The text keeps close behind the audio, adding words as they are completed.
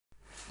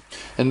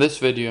In this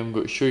video I'm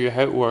going to show you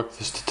how to work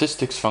the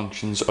statistics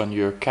functions on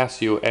your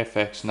Casio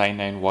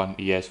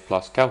Fx-991ES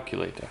Plus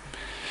calculator.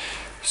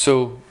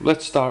 So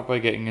let's start by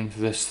getting into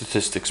the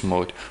statistics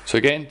mode. So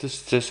to get into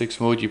statistics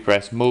mode you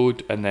press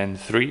mode and then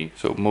 3,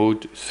 so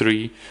mode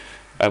 3,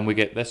 and we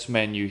get this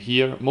menu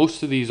here.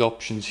 Most of these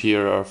options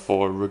here are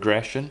for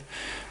regression.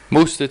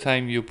 Most of the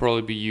time you'll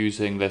probably be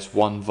using this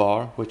one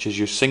var, which is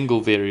your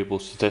single variable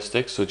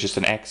statistics, so just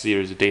an x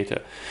series of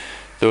data.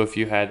 Though if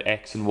you had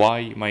x and y,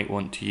 you might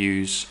want to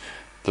use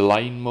the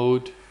line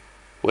mode,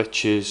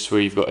 which is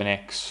where you've got an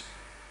x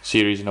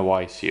series and a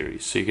y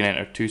series, so you can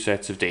enter two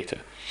sets of data.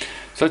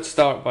 So let's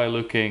start by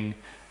looking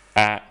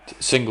at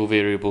single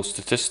variable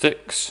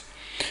statistics.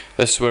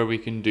 This is where we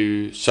can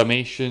do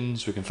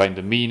summations, we can find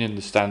the mean and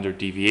the standard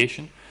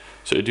deviation.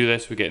 So to do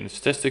this we get in the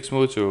statistics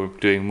mode, so we're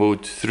doing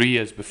mode 3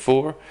 as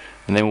before,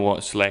 and then we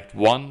want to select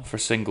 1 for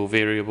single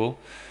variable.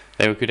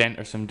 Then we could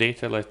enter some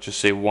data, let's just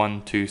say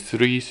 1, 2,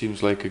 3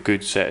 seems like a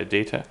good set of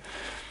data.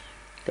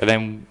 And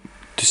then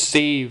to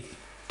save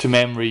to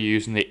memory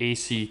using the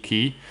AC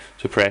key,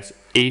 so press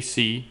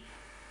AC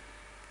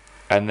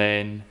and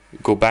then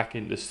go back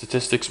into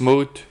statistics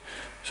mode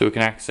so we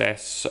can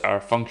access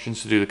our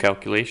functions to do the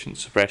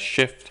calculations. So press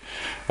shift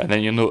and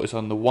then you'll notice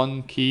on the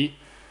 1 key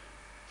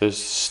there's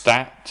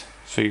stat,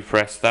 so you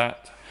press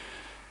that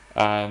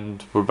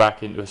and we're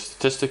back into a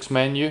statistics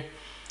menu.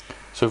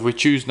 So if we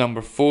choose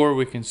number 4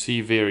 we can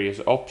see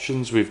various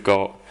options. We've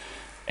got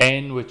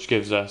n, which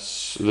gives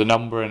us the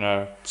number in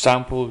our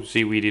sample.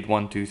 See, we did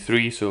 1, 2,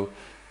 3, so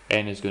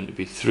n is going to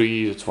be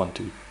 3. It's 1,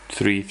 2,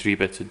 3, 3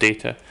 bits of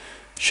data.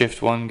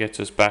 Shift 1 gets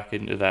us back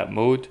into that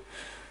mode.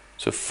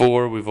 So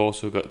 4, we've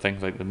also got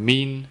things like the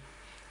mean,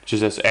 which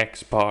is this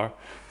x bar.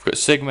 We've got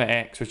sigma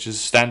x, which is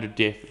standard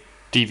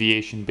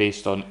deviation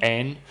based on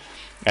n,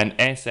 and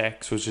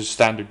sx, which is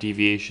standard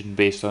deviation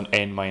based on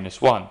n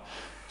minus 1. So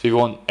if you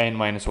want n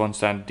minus 1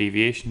 standard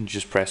deviation, you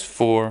just press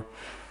 4.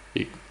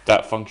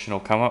 That function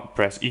will come up,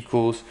 press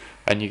equals,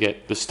 and you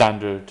get the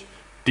standard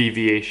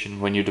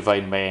deviation when you're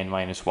dividing by n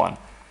minus 1.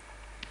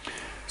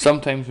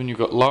 Sometimes when you've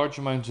got large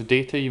amounts of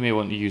data you may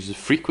want to use the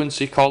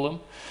frequency column,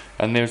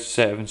 and there's a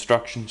set of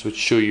instructions which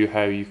show you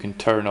how you can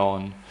turn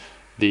on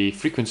the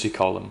frequency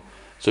column.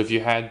 So if you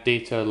had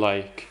data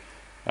like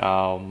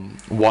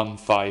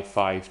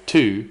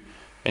 1552,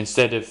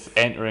 instead of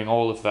entering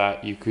all of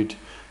that you could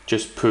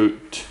just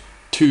put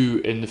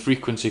 2 in the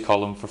frequency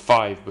column for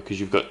 5 because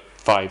you've got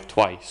 5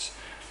 twice.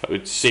 That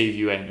would save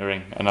you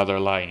entering another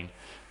line.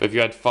 But if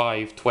you had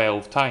 5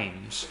 12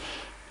 times,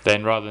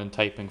 then rather than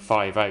typing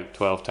 5 out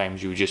 12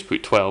 times, you would just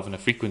put 12 in a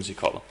frequency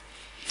column.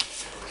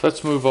 So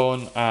let's move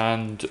on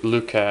and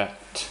look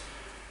at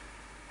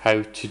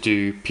how to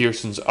do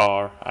Pearson's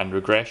R and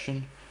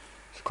regression.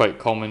 It's quite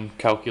common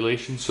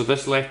calculation. So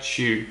this lets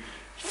you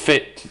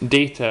fit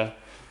data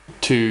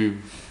to,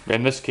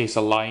 in this case,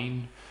 a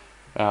line,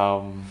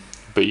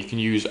 but you can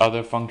use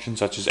other functions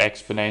such as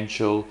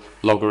exponential,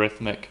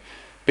 logarithmic.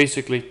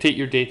 Basically take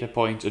your data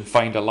points and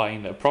find a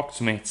line that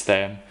approximates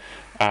them,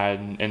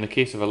 and in the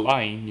case of a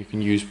line you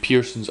can use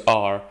Pearson's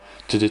R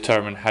to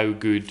determine how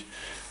good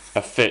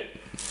a fit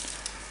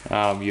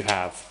you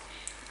have,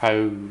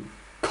 how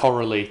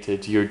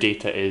correlated your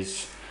data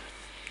is.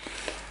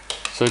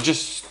 So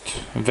just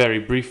very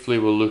briefly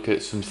we'll look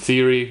at some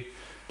theory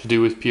to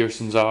do with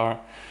Pearson's R.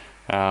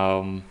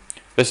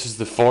 This is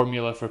the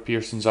formula for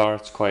Pearson's R.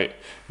 It's quite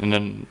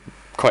an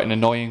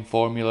annoying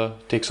formula,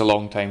 it takes a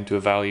long time to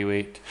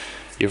evaluate.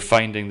 You're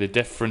finding the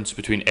difference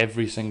between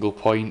every single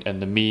point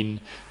and the mean,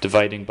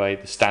 dividing by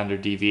the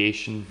standard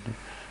deviation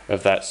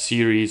of that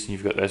series, and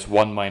you've got this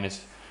 1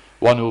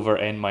 over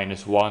n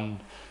minus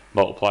 1,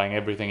 multiplying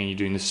everything, and you're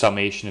doing the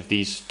summation of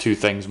these two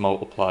things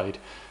multiplied,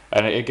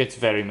 and it gets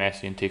very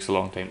messy and takes a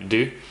long time to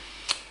do.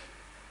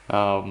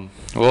 We'll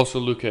also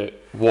look at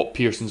what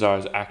Pearson's R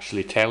is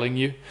actually telling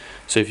you.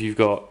 So if you've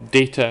got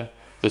data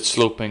that's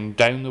sloping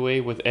down the way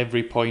with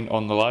every point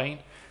on the line,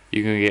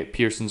 you're going to get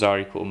Pearson's R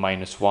equal to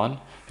 -1.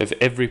 If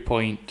every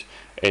point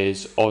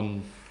is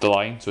on the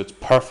line, so it's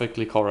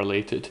perfectly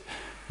correlated,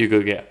 you're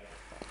going to get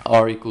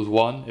R equals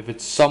 1. If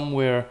it's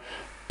somewhere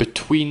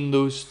between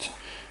those,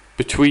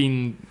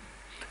 between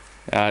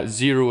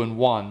 0 and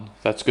 1,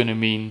 that's going to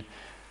mean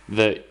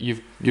that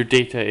your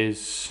data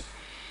is,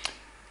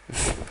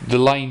 the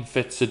line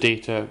fits the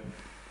data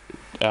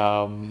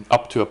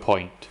up to a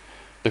point.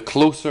 The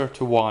closer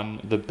to 1,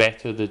 the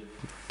better the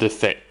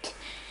fit.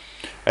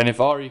 And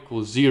if R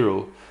equals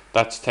 0,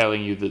 that's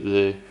telling you that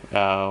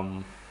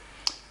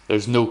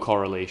there's no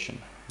correlation,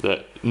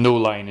 that no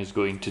line is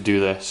going to do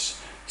this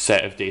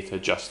set of data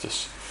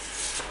justice.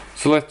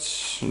 So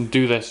let's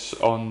do this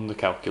on the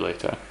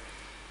calculator.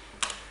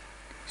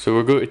 So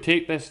we're going to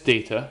take this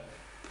data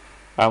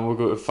and we're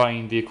going to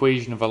find the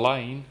equation of a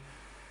line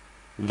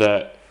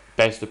that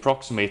best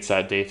approximates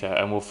that data,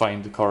 and we'll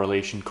find the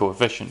correlation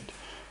coefficient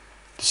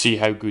to see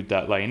how good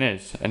that line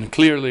is. And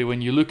clearly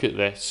when you look at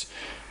this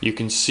you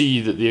can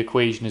see that the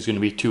equation is going to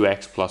be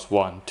 2x plus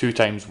 1. 2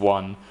 times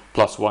 1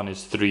 plus 1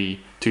 is 3,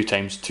 2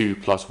 times 2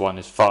 plus 1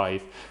 is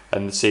 5,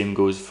 and the same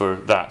goes for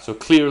that. So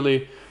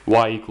clearly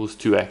y equals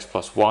 2x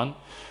plus 1.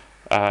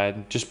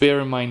 And just bear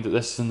in mind that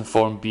this is in the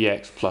form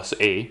bx plus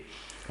a.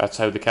 That's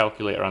how the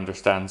calculator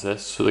understands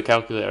this. So the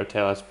calculator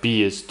tells us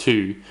b is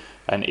 2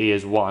 and a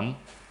is 1.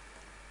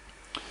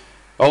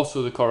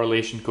 Also, the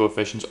correlation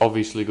coefficient is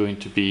obviously going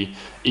to be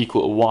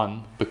equal to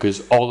 1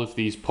 because all of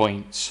these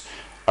points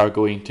are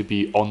going to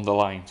be on the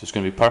line. So it's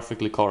going to be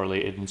perfectly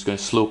correlated and it's going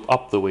to slope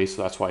up the way,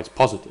 so that's why it's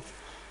positive.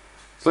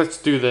 So let's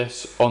do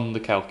this on the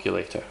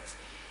calculator.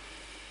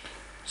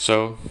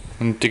 So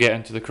to get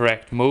into the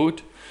correct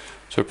mode,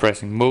 so we're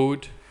pressing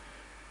mode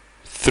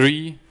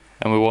 3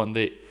 and we want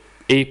the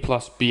a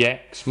plus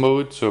bx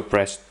mode, so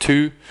press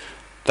 2.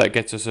 That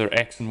gets us our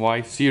x and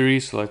y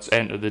series, so let's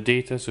enter the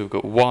data. So we've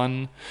got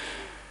 1,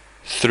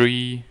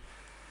 3,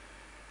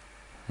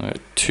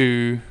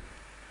 2,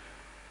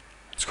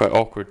 it's quite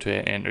awkward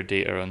to enter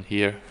data on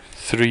here,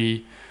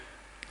 3,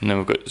 and then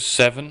we've got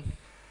 7.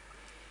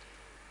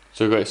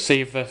 So we've got to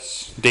save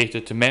this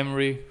data to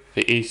memory.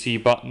 The AC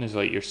button is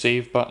like your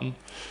save button,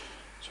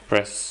 so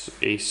press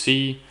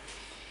AC,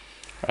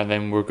 and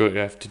then we're going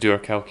to have to do our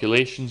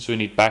calculations. So we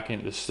need back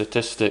into the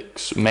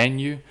statistics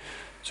menu,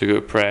 so we're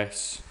going to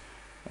press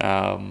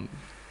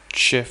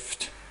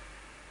shift,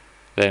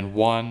 then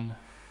 1,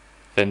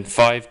 then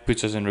 5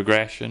 puts us in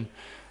regression,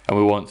 and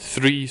we want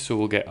 3, so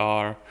we'll get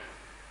R,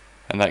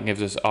 and that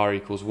gives us R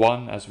equals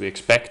 1 as we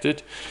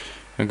expected.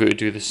 We're going to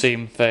do the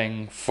same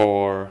thing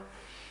for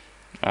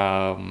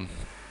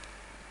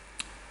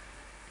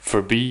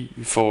B,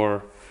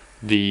 for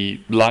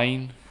the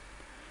line.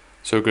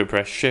 So we're going to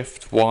press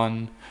shift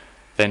 1,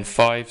 then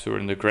 5, so we're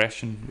in the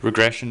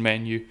regression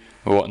menu.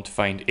 We're wanting to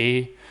find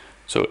A,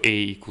 so A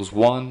equals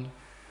 1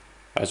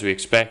 as we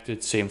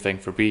expected. Same thing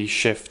for B,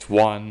 shift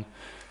 1,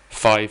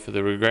 5 for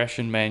the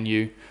regression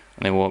menu,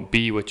 and then we want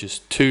B, which is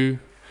 2,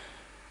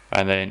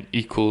 and then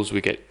equals,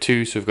 we get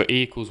 2, so we've got A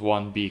equals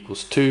 1, B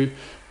equals 2.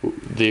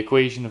 The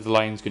equation of the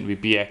line is going to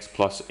be bx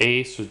plus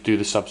a, so do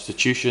the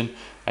substitution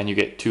and you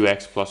get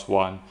 2x plus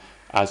 1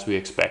 as we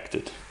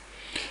expected.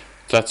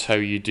 That's how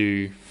you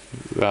do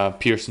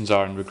Pearson's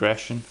R in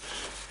regression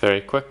very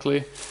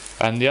quickly.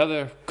 And the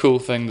other cool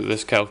thing that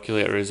this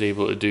calculator is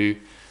able to do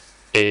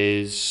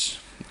is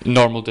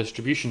normal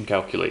distribution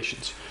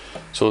calculations.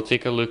 So we'll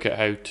take a look at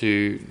how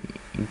to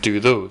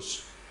do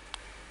those.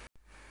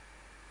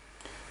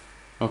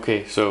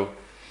 Okay, so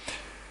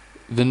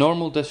the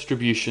normal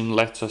distribution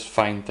lets us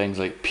find things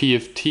like P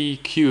of t,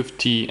 Q of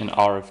t, and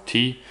R of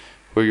t,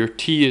 where your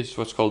t is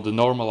what's called the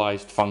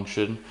normalized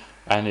function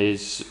and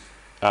is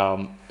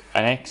an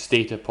x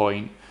data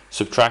point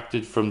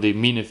subtracted from the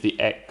mean of the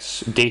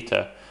x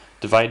data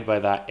divided by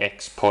that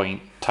x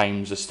point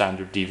times the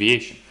standard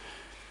deviation.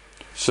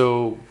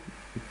 So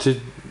to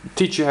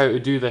teach you how to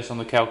do this on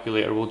the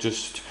calculator, we'll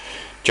just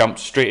jump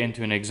straight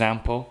into an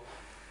example,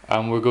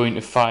 and we're going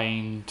to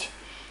find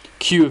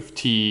Q of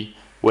t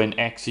when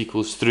x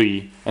equals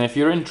 3. And if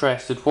you're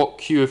interested, what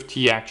Q of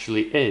t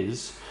actually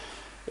is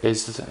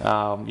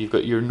you've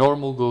got your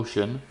normal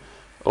Gaussian,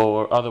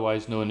 or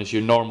otherwise known as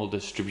your normal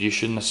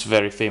distribution. This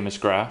very famous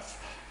graph,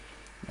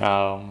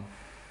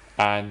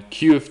 and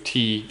Q of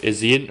t is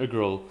the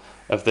integral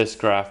of this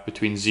graph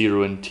between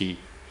 0 and t,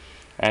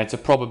 and it's a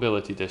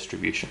probability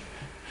distribution.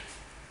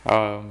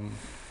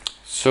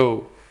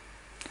 So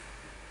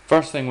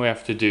first thing we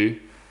have to do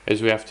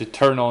is we have to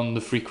turn on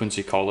the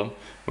frequency column.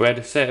 We had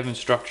a set of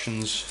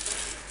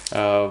instructions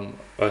on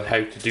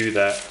how to do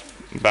that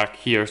back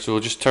here, so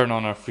we'll just turn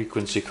on our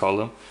frequency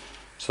column.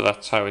 So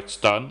that's how it's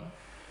done.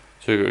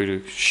 So we're going to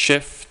do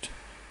shift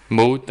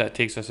mode, that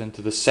takes us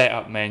into the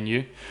setup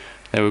menu.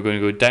 Then we're going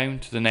to go down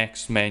to the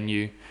next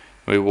menu.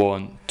 We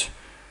want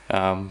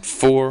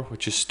 4,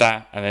 which is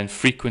stat, and then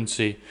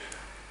frequency,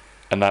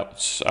 and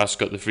that's us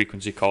got the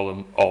frequency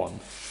column on.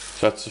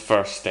 So that's the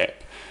first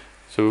step.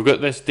 So we've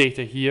got this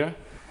data here,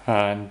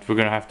 and we're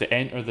going to have to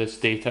enter this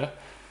data.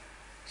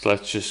 So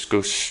let's just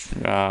go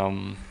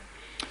straight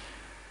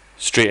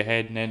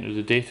ahead and enter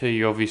the data.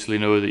 You obviously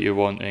know that you're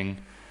wanting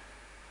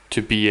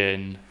to be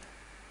in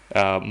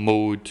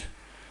mode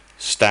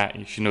stat,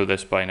 you should know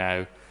this by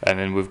now. And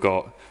then we've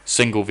got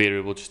single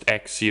variable, just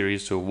x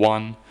series, so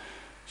 1.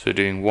 So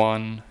doing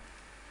 1,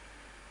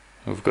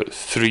 we've got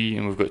 3,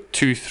 and we've got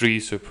 2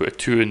 3s, so put a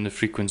 2 in the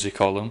frequency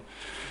column.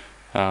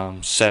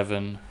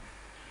 7,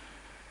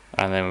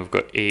 and then we've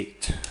got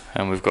 8,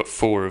 and we've got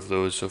 4 of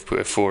those, so I've put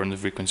a 4 in the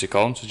frequency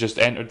column. So just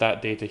entered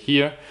that data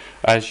here.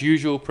 As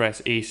usual,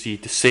 press AC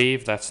to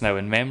save. That's now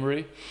in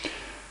memory.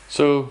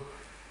 So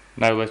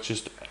now let's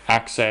just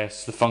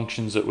access the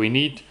functions that we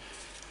need.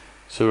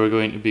 So we're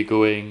going to be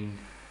going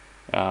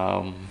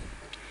to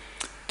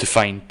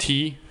find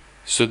t.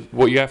 So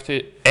what you have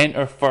to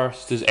enter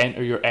first is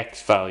enter your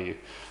x value.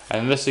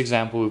 And in this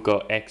example, we've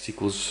got x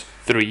equals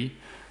 3.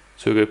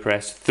 So we're going to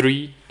press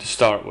 3 to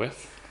start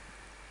with.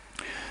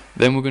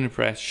 Then we're going to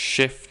press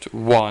shift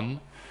 1.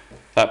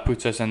 That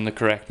puts us in the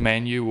correct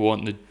menu. We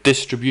want the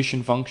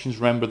distribution functions.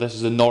 Remember, this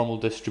is a normal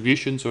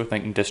distribution, so we're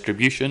thinking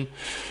distribution.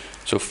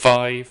 So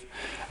 5,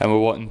 and we're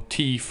wanting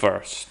t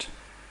first.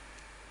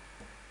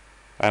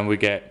 and we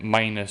get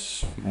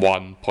minus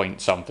 1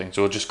 point something,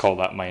 so we'll just call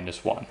that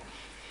minus 1.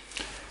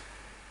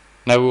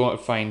 Now we want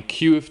to find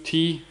q of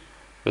t.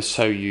 This is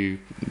how you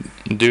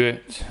do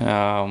it.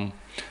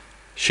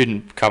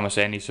 Shouldn't come as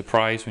any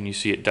surprise when you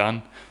see it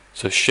done.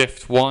 So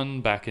shift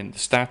 1 back into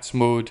stats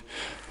mode.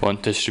 We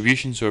want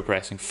distribution, so we're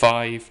pressing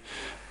 5.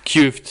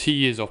 Q of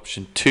t is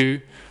option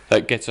 2.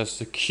 That gets us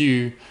the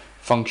q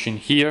function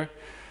here.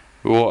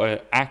 We want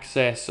to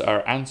access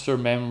our answer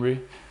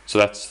memory. So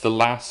that's the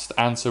last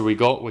answer we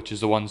got, which is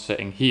the one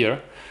sitting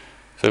here.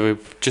 So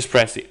if we just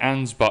press the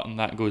AND button,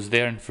 that goes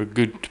there, and for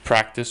good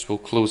practice we'll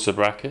close the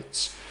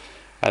brackets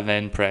and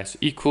then press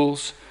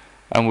equals,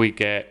 and we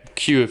get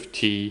q of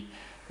t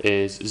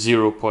is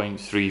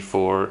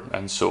 0.34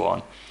 and so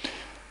on.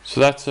 So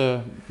that's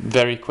a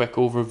very quick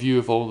overview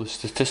of all the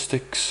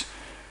statistics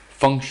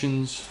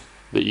functions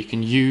that you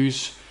can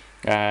use,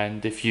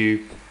 and if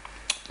you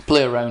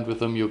play around with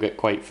them you'll get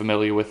quite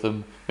familiar with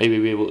them, maybe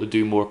be able to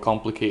do more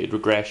complicated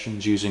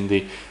regressions using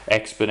the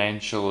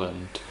exponential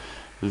and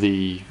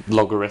the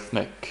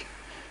logarithmic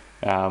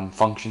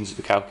functions that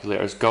the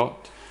calculator's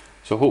got.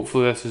 So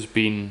hopefully this has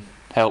been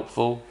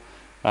helpful,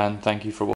 and thank you for watching.